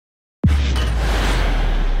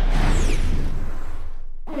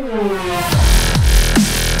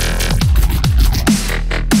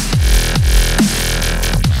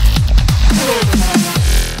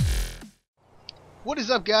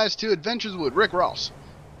up, guys, to Adventures with Rick Ross.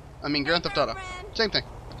 I mean, Grand Theft Auto. Same thing.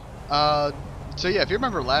 So yeah, if you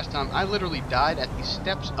remember last time, I literally died at the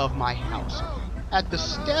steps of my house. At the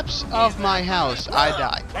steps of my house, I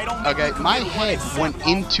died. Okay, my head went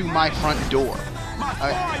into my front door.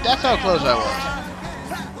 Okay, that's how close I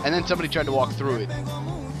was. And then somebody tried to walk through it.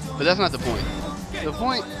 But that's not the point. The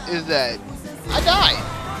point is that I died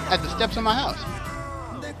at the steps of my house.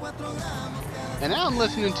 And now I'm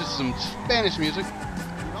listening to some Spanish music.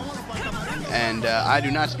 And I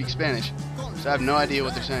do not speak Spanish, so I have no idea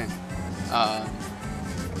what they're saying.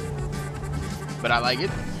 But I like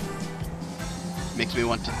it. Makes me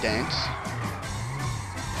want to dance.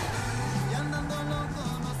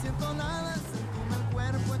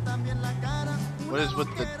 What is with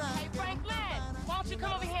the... Hey, Franklin, why don't you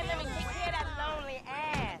come over here and let me take care of that lonely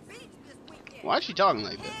ass? Why is she talking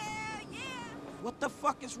like that? What the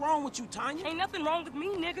fuck is wrong with you, Tanya? Ain't nothing wrong with me,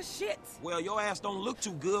 nigga. Shit. Well, your ass don't look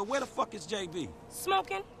too good. Where the fuck is JB?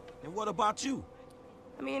 Smoking. And what about you?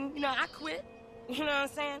 I mean, you know, I quit. You know what I'm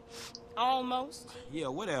saying? Almost. Yeah,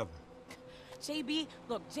 whatever. JB,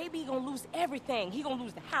 look, JB gonna lose everything. He gonna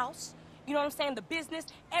lose the house, you know what I'm saying, the business,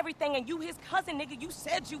 everything, and you his cousin, nigga, you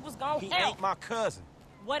said you was gonna He help. ain't my cousin.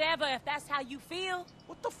 Whatever, if that's how you feel.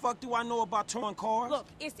 What the fuck do I know about towing cars? Look,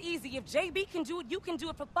 it's easy. If JB can do it, you can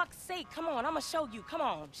do it, for fuck's sake. Come on, I'ma show you. Come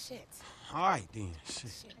on, shit. All right, then.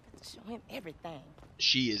 Shit. Shit, I got to show him everything.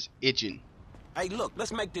 She is itching. Hey, look,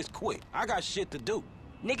 let's make this quick. I got shit to do.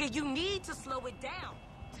 Nigga, you need to slow it down.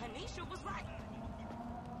 Tanisha was right.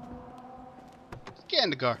 Get in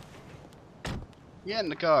the car. Get in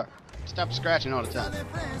the car. Stop scratching all the time.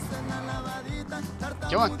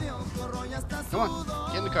 Come on. Come on.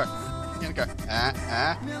 Get in the car. Get in the car.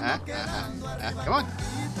 Come on.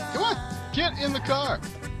 Come on. Get in the car.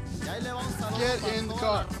 Get in the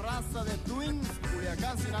car.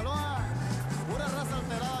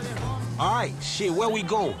 All right, shit, where we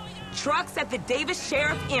going? Trucks at the Davis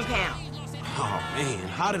Sheriff Impound. Oh, man,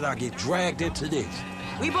 how did I get dragged into this?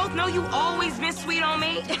 We both know you always been sweet on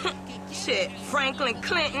me. Shit, Franklin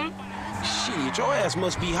Clinton. Shit, your ass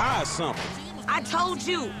must be high or something. I told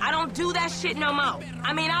you, I don't do that shit no more.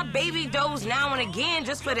 I mean, I baby doze now and again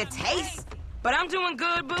just for the taste. But I'm doing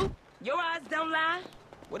good, boo. Your eyes don't lie.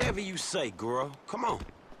 Whatever you say, girl. Come on.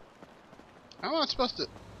 How am I supposed to...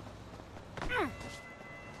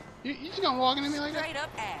 You just gonna walk into me like that? Straight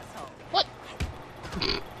up asshole. What?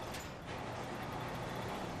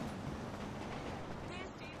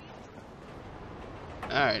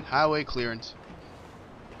 Alright, highway clearance.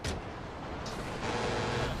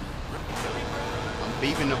 I'm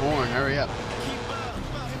beeping the horn, hurry up.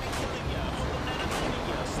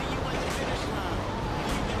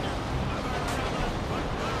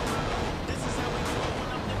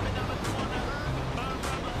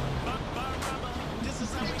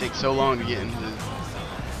 It takes so long to get in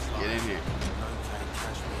here.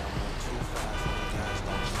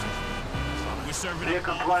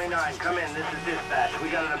 Vehicle 29, come in. This is dispatch. We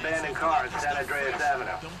got an abandoned car at San Andreas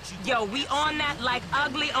Avenue. Yo, we on that like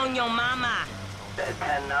ugly on your mama.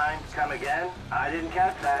 10-9, come again? I didn't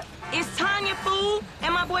catch that. It's Tanya, fool,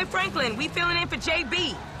 and my boy Franklin. We filling in for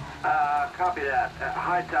JB. Copy that.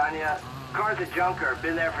 Hi, Tanya. Car's a junker.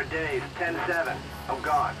 Been there for days. 10-7. I'm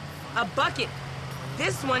gone. A bucket.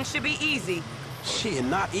 This one should be easy. Shit,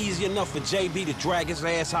 not easy enough for JB to drag his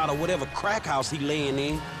ass out of whatever crack house he laying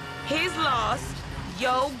in. His loss,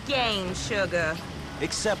 yo gain, sugar.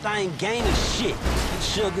 Except I ain't gaining shit,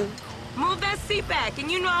 sugar. Move that seat back,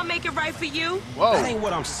 and you know I'll make it right for you. Whoa. That ain't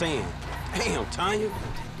what I'm saying. Damn, Tanya.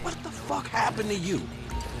 What the fuck happened to you?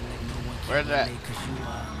 Where's that?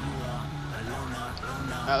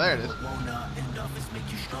 Oh, there it is.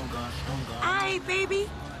 Aight, baby.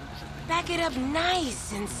 Back it up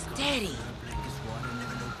nice and steady.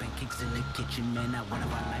 In the kitchen, man, not one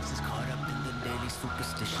of our lives is caught up in the daily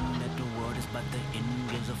superstition that the world is by the end.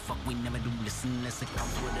 Gives a fuck, we never do listen unless it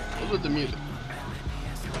comes with it. What's with the music?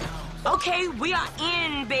 Okay, we are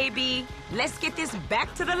in, baby. Let's get this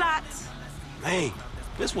back to the lot. Man,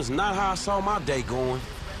 this was not how I saw my day going.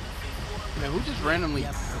 Man, who just randomly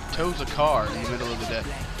tows a car in the middle of the day?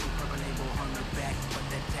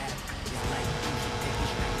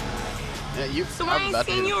 Yeah, you. So I ain't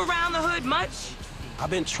seen you around the hood much? I've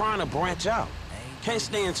been trying to branch out. Can't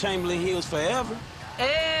stay in Chamberlain Hills forever.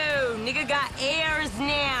 Oh, nigga got airs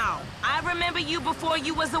now. I remember you before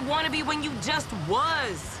you was a wannabe when you just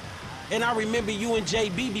was. And I remember you and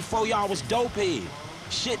JB before y'all was dopehead.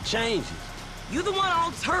 Shit changes. You the one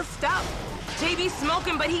all turfed up. JB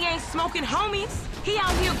smoking, but he ain't smoking homies. He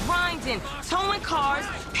out here grinding, towing cars,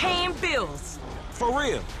 paying bills. For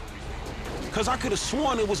real. Cause I could have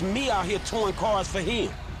sworn it was me out here towing cars for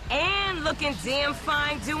him. And looking damn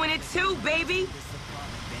fine doing it too, baby.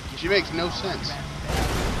 She makes no sense.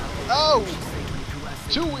 Oh!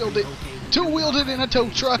 Two-wheeled it. Two-wheeled it in a tow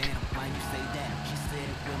truck.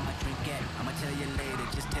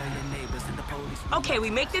 Okay, we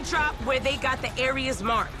make the drop where they got the areas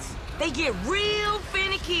marked. They get real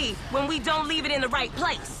finicky when we don't leave it in the right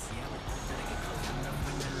place.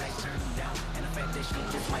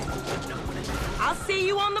 I'll see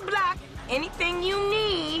you on the block. Anything you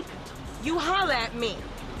need, you holler at me.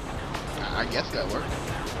 I guess that worked.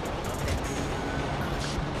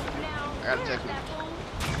 I got a text message.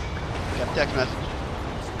 Got a text message.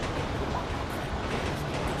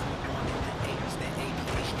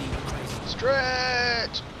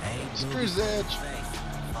 Stretch! Stretch! Is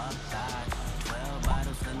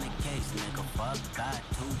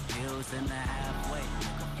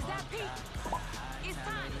that Pete? It's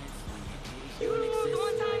Tanya. You the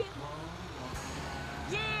one, Tanya?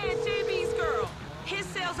 Yeah, JB's girl. His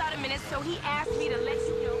sale's out a minute, so he asked me to let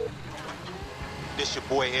you know. This your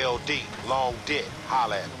boy LD, Long Dick.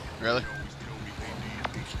 Holla at him. Really?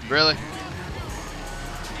 Really?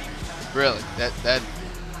 Really?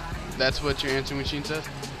 That's what your answering machine says?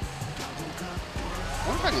 I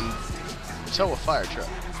wonder if I can tow a fire truck.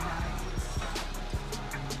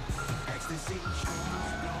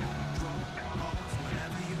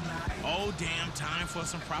 Oh, damn, time for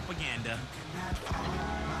some propaganda.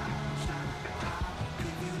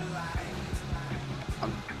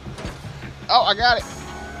 Oh, I got it.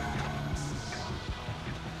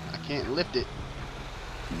 I can't lift it.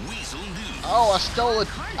 Oh, I stole it.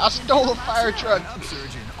 I stole a fire truck.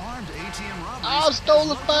 I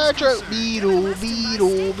stole a fire truck. Beetle,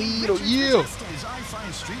 beetle, beetle. Yeah.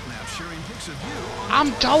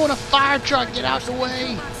 I'm towing a fire truck. Get out the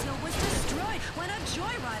way. Was destroyed when a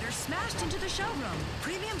joyrider smashed into the showroom.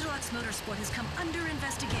 Premium Deluxe Motorsport has come under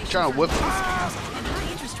investigation. Trying to whip it. And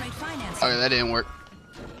high interest rate financing. Okay, that didn't work.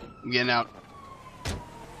 I'm getting out.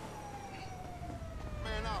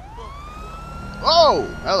 Whoa!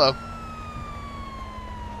 Hello.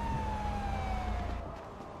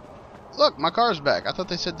 Look, my car's back. I thought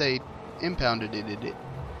they said they impounded it. And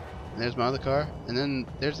there's my other car. And then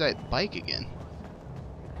there's that bike again.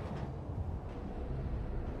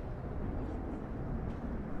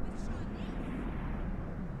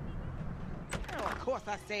 Oh, of course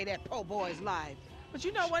I say that po' boy's live. But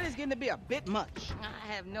you know what? It's getting to be a bit much.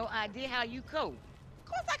 I have no idea how you cope. Of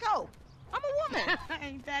course I cope. I'm a woman.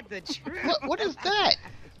 Ain't that the truth? What is that?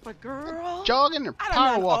 But girl, Jogging or I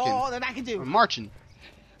power done walking? all that I can do. Or marching?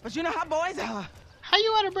 But you know how boys are. How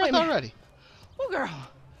you out of breath already? Oh, girl.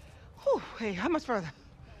 Whew, hey, how much further?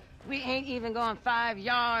 We ain't even gone 5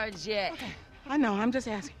 yards yet. Okay, I know. I'm just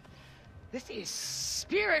asking. This is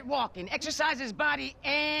spirit walking. Exercises body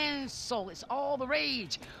and soul. It's all the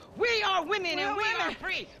rage. We are women and we are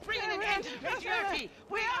free. Bringing an end to patriarchy.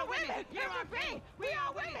 We are women. You are free. We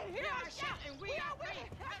are women. You are shouting. We are women.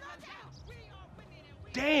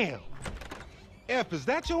 Damn. F, is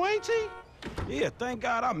that your auntie? Yeah, thank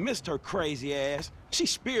God I missed her crazy ass. She's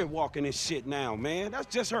spirit walking and shit now, man. That's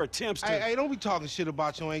just her attempts to... Hey, don't be talking shit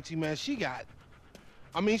about your auntie, man. She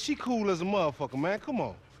cool as a motherfucker, man. Come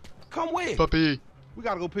on. Come with. Puppy. We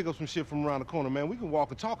gotta go pick up some shit from around the corner, man. We can walk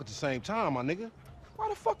and talk at the same time, my nigga. Why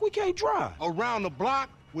the fuck we can't drive? Around the block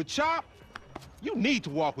with Chop? You need to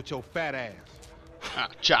walk with your fat ass. Ah,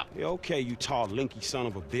 Chop. Yeah, okay, you tall, linky son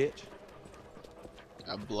of a bitch.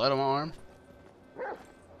 Got blood on my arm.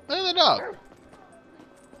 Look at the dog.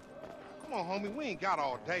 Come on, homie. We ain't got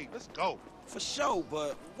all day. Let's go. For sure,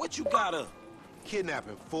 but what you got up?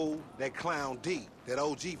 Kidnapping, fool. That clown D. That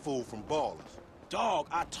OG fool from Ballers. Dog,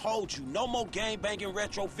 I told you, no more gang-banging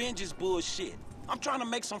retro vengeance bullshit. I'm trying to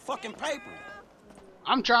make some fucking paper.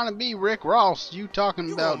 I'm trying to be Rick Ross. You talking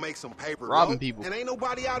You about gonna make some paper, robbing bro. people. And ain't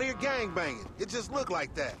nobody out here gang banging. It just look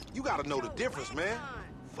like that. You gotta know the difference, man.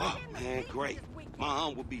 Fuck, man, great. My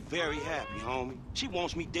aunt would be very happy, homie. She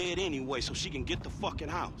wants me dead anyway so she can get the fucking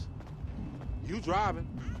house. You driving.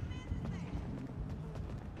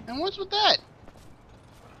 And what's with that?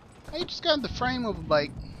 I just got the frame of a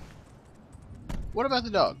bike. What about the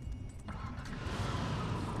dog?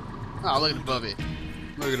 Oh, look at the puppy.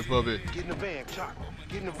 Look at the puppy. Get in the van, Chop.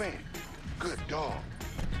 Get in the van. Good dog.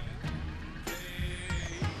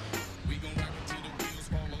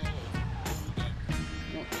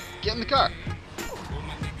 Get in the car.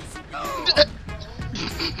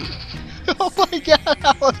 Oh my god,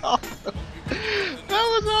 that was awesome. That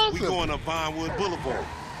was awesome. We going up Vinewood Boulevard.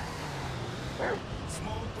 Yeah,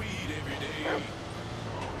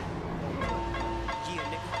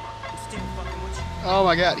 nigga. I'm still fucking with you. Oh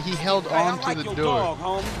my God, he held Hey, I on to like the your door. dog,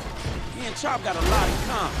 homie. Me and Chop got a lot in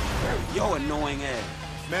common. Yo annoying ass.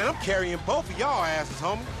 Man, I'm carrying both of y'all asses,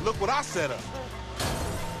 homie. Look what I set up.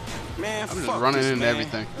 Man, I'm fuck just running this, into man.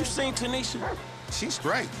 everything. You seen Tanisha? She's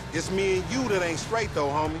straight. It's me and you that ain't straight, though,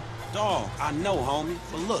 homie. Dog, I know, homie.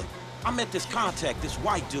 But look, I met this contact, this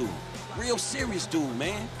white dude. Real serious dude,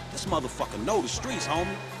 man. This motherfucker know the streets,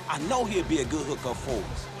 homie. I know he'll be a good hookup for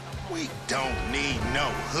us. We don't need no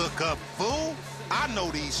hookup, fool. I know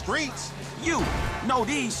these streets. You know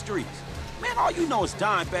these streets. Man, all you know is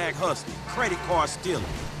dime bag hustling, credit card stealing,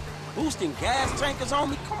 boosting gas tankers on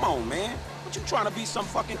me. Come on, man. What you trying to be, some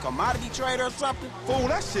fucking commodity trader or something? Fool,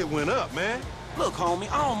 that shit went up, man. Look,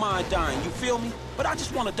 homie, I don't mind dying, you feel me? But I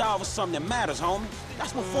just want to die over something that matters, homie.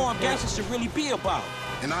 That's what foreign gangsters should really be about.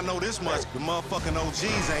 And I know this much, the motherfucking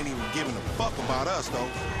OGs ain't even giving a fuck about us, though.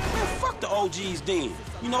 Man, fuck the OGs then.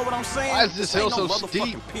 You know what I'm saying? Why is this hill ain't no so steep?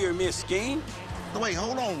 motherfucking pyramid scheme. Wait,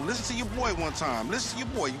 hold on. Listen to your boy one time. Listen to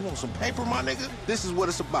your boy. You want some paper, my nigga? This is what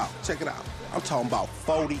it's about. Check it out. I'm talking about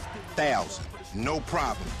 40,000. No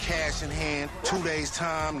problem. Cash in hand, 2 days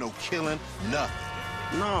time, no killing,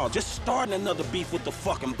 nothing. No, just starting another beef with the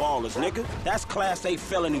fucking ballers, nigga. That's Class A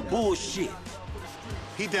felony bullshit.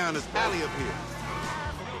 He down this alley up here.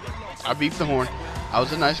 I beeped the horn. I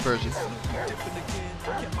was a nice person.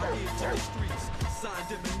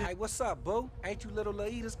 Hey, what's up, boo? Ain't you little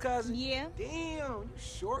Laida's cousin? Yeah. Damn, you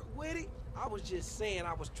short with it? I was just saying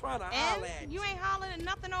I was trying to holler at And you ain't hollering at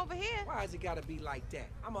nothing over here. Why's it gotta be like that?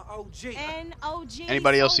 I'm an OG. And OG.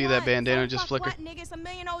 Anybody else so see that what? bandana So just fuck flicker? What, nigga? It's a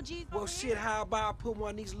million OGs Well, over shit, here. how about I put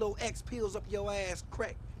one of these little X pills up your ass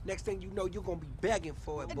crack? Next thing you know, you're gonna be begging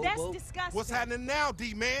for it, boo-boo. That's disgusting. What's happening now,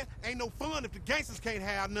 D-man? Ain't no fun if the gangsters can't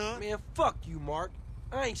have none. Man, fuck you, Mark.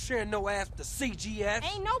 I ain't sharing no ass with the CGS.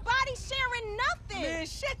 Ain't nobody sharing nothing. Man,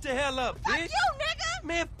 shut the hell up, fuck bitch. you, nigga.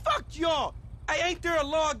 Man, fuck y'all. Hey, ain't there a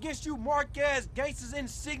law against you mark-ass gangsters,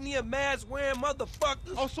 insignia, mask-wearing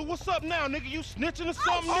motherfuckers? Oh, so what's up now, nigga? You snitching or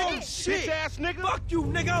something, Oh, nigga? shit. Bitch-ass nigga. Fuck you,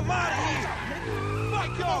 nigga. I'm out of here. Nigga. Fuck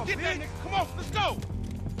Come y'all, on, get bitch. that nigga. Come on, let's go.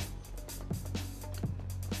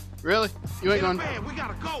 Really? You ain't Get a going? van, we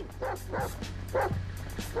gotta go.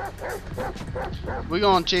 We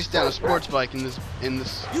gonna chase down a sports bike in this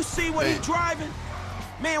You see what he van. driving?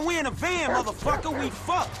 Man, we in a van, motherfucker. We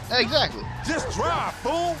fucked. Exactly. Just drive,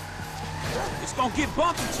 fool. It's gonna get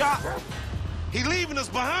bumpy, Chop. He leaving us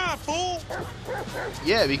behind, fool.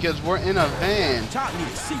 Yeah, because we're in a van. Chop need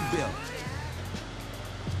a seatbelt.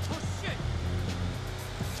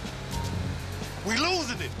 We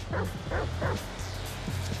losing it.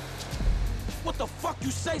 What the fuck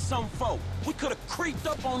you say something for? We could have creeped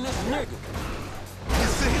up on this nigga. You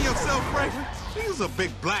see yourself, Franklin? He was a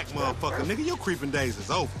big black motherfucker, nigga. Your creeping days is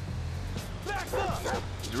over.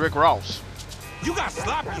 It's Rick Ross. You got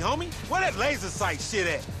sloppy, homie. Where that laser sight shit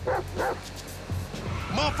at?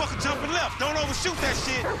 Motherfucker jumping left. Don't overshoot that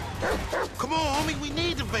shit. Come on, homie. We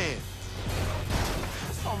need the van.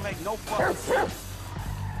 This don't make no fucking sense.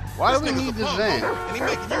 Why do we nigga's need a this punk, van? homie, and he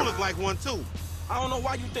making you look like one, too. I don't know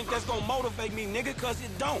why you think that's gonna motivate me, nigga, cause it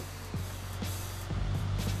don't.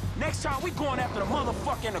 Next time we going after the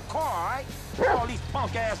motherfucker in the car, alright? All these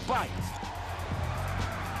punk-ass bikes.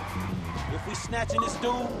 If we snatching this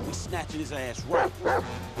dude, we snatching his ass right.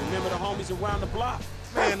 Remember the homies around the block?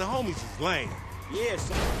 Man, the homies is lame. Yeah,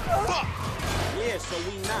 so... Fuck! Yeah, so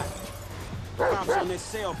we not. Cops on their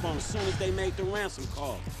cell phone as soon as they made the ransom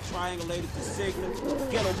call. Triangulated the signal.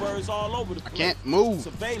 Ghetto birds all over the place. I can't move.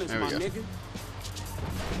 Surveillance, There we my go. nigga.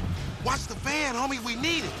 Watch the van, homie. We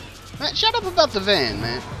need it. Man, shut up about the van,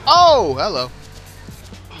 man. Oh, hello.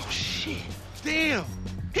 Oh, shit. Damn.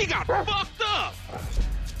 He got fucked up.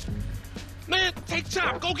 Man, take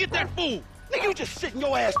Chop. Go get that fool. Nigga, you just sitting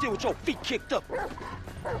your ass there with your feet kicked up.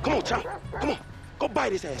 Come on, Chop. Come on. Go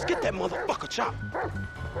bite his ass. Get that motherfucker, Chop.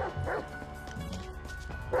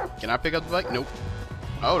 Can I pick up the bike? Nope.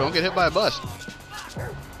 Oh, don't get hit by a bus.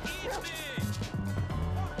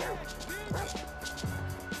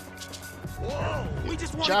 We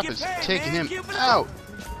just want Chop to get is paid, taking man. him Give it out.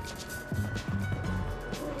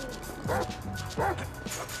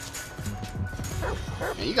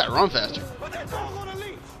 Man, you gotta run faster. Put that dog on a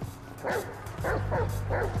leash.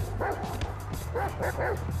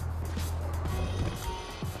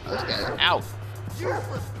 Oh, this guy's out.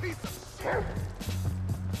 Useless piece of shit.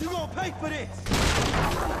 You gonna pay for this.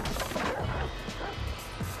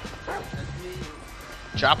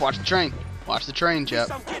 Chop, watch the train. Watch the train, At least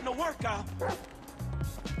Chop. I'm getting a workout.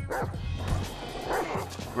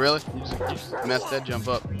 Really? You just messed that jump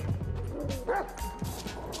up.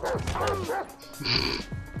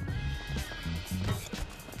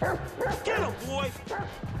 Get him, boy.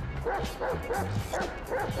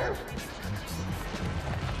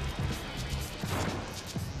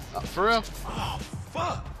 For real? Oh,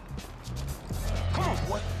 fuck. Come on,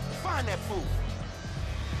 boy. Find that fool.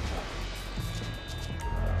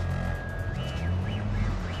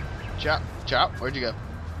 Chop, Chop, where'd you go?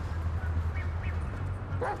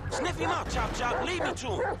 Sniff him out, Chop Chop. Lead me to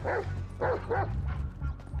him.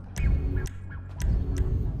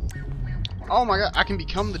 Oh my god, I can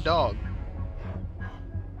become the dog.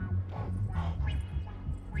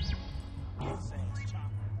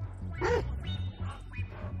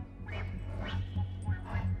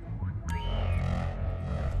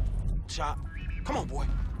 Chop. Come on, boy.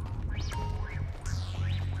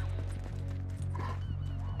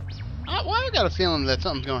 Why I got a feeling that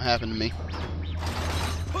something's gonna happen to me?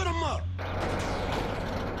 Put him up.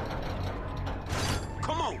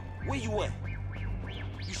 Come on. Where you at?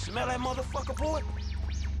 You smell that motherfucker, boy?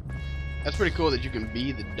 That's pretty cool that you can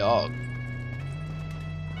be the dog.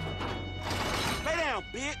 Lay down,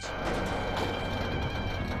 bitch.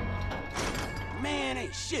 Man,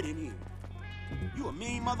 ain't shit in here. You a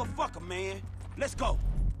mean motherfucker, man. Let's go.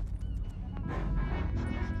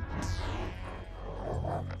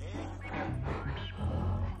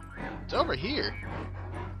 It's over here.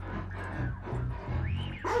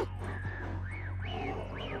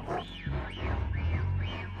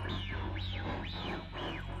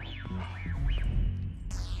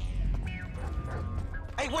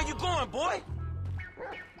 Hey, where you going, boy?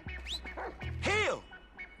 Hill.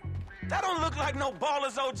 That don't look like no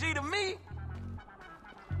Baller's OG to me.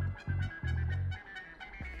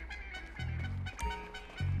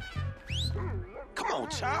 Come on,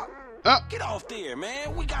 Chop. Get off there,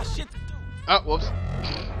 man. We got shit to do. Oh, whoops.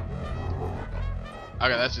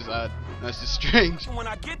 Okay, that's just strange. When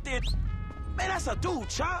I get there, man, that's a dude,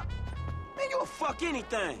 Chop. Man, you'll fuck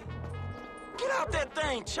anything. Get out that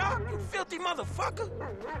thing, Chop, you filthy motherfucker.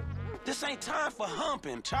 This ain't time for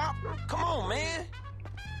humping, Chop. Come on, man.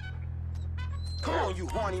 Come on, you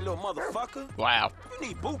horny little motherfucker. Wow. You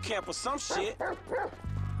need boot camp or some shit.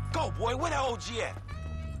 Go, boy. Where that OG at?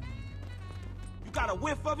 You got a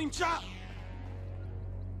whiff of him, Chop?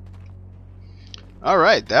 All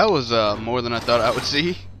right, that was more than I thought I would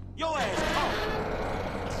see. Your ass talk.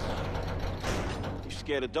 You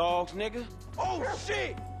scared of dogs, nigga? Oh,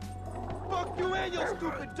 shit! Fuck you and your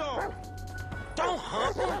stupid dog. Don't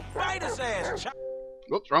hump him. Bite his ass, Chop.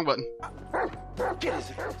 Whoops, wrong button. Get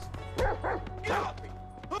his ass. Get off me.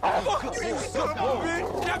 Fuck you, son of a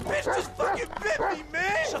bitch. That bitch just fucking bit me,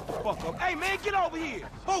 man. Shut the fuck up. Hey, man, get over here.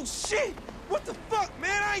 Oh, shit. What the fuck,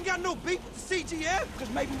 man? I ain't got no beef with the CGF. Because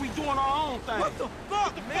maybe we doing our own thing. What the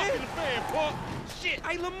fuck, man? Fuck in the fan, punk. Shit.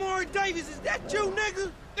 Hey, Lamar Davis, is that you,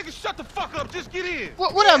 nigga? Nigga, shut the fuck up. Just get in.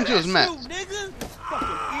 What happened to his mask? You, nigga.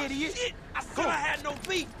 Fucking idiot. Shit. I said I had no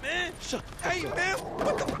beef, man. Shut the fuck up. Man,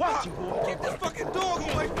 what the fuck? Get this fucking dog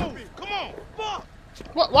away from me. Come on. Fuck.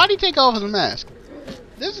 Why'd he take off his mask?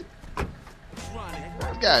 This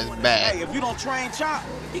guy's bad. Hey, if you don't train Chop,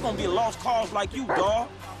 he gonna be a lost cause like you, dog.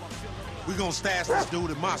 We gonna stash this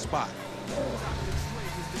dude in my spot.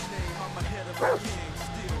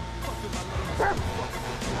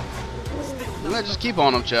 Let's just keep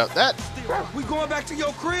on him, Chop. That. We going back to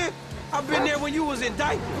your crib? I've been there when you was in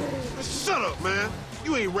diapers. Shut up, man.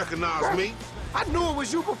 You ain't recognize me. I knew it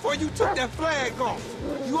was you before you took that flag off.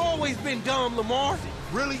 You always been dumb, Lamar.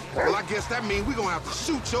 Really? Well, I guess that means we gonna have to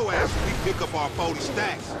shoot your ass when we pick up our 40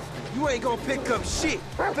 stacks. You ain't gonna pick up shit.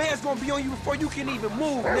 Fans gonna be on you before you can even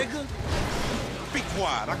move, nigga. Be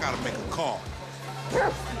quiet. I gotta make a call.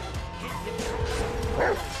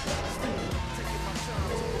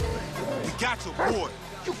 We got your boy.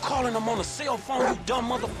 You calling them on a cell phone, you dumb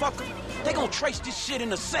motherfucker? They gonna trace this shit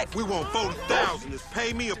in a sec. We want 40,000. Just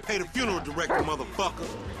pay me or pay the funeral director, motherfucker.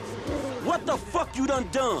 What the fuck you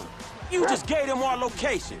done? You just gave them our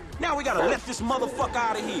location. Now we gotta let this motherfucker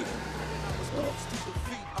out of here.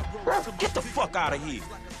 Get the fuck out of here.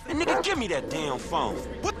 And nigga, give me that damn phone.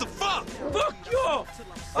 What the fuck? Fuck y'all.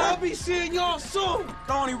 I'll be seeing y'all soon.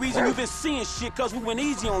 The only reason you been seeing shit cause we went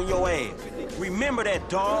easy on your ass. Remember that,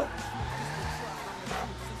 dog?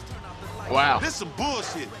 Wow. This some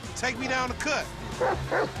bullshit. Take me down the cut.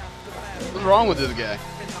 What's wrong with this guy?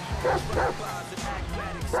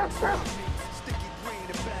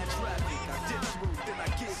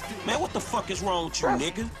 Man, what the fuck is wrong with you,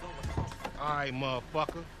 nigga? All right,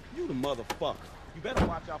 motherfucker. You the motherfucker. You better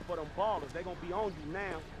watch out for them ballers. They gonna be on you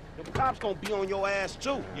now. The cops gonna be on your ass,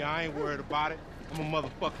 too. Yeah, I ain't worried about it. I'm a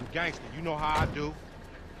motherfucking gangster. You know how I do.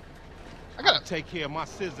 I gotta take care of my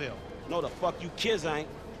sizzle. No, the fuck you kids ain't.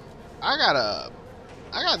 I got a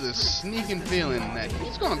I got this sneaking feeling that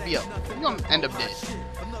he's gonna end up dead.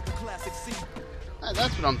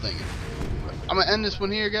 That's what I'm thinking. I'm gonna end this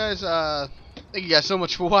one here, guys. Thank you guys so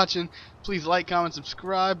much for watching. Please like, comment,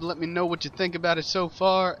 subscribe. Let me know what you think about it so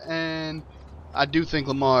far. And I do think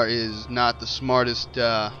Lamar is not the smartest,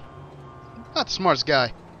 guy.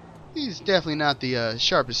 He's definitely not the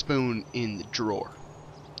sharpest spoon in the drawer.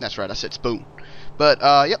 That's right, I said spoon. But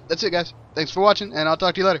yep, that's it, guys. Thanks for watching, and I'll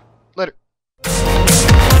talk to you later. Later.